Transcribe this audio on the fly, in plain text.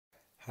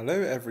Hello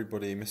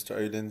everybody, Mr.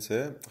 Olins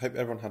here. Hope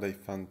everyone had a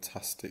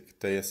fantastic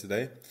day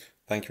yesterday.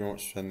 Thank you very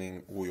much for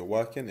sending all your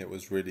work in. It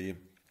was really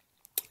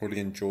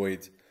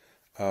enjoyed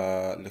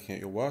looking at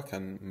your work,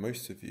 and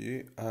most of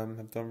you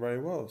have done very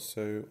well.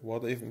 So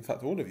in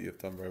fact all of you have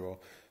done very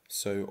well.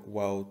 So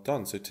well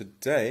done. So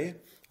today,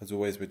 as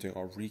always, we're doing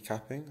our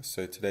recapping.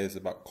 So today is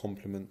about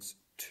complements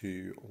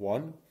to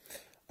one.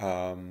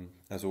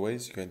 As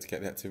always, you're going to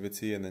get the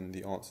activity and then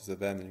the answers are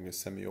there, and then you're going to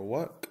send me your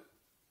work.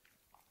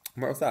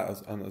 And where was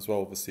that? And as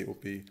well, obviously, it will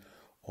be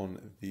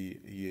on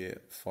the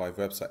Year 5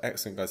 website.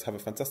 Excellent, guys. Have a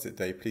fantastic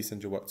day. Please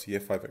send your work to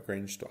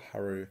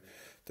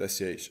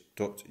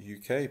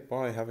year5@grange.harrow.sch.uk.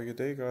 Bye. Have a good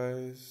day,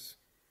 guys.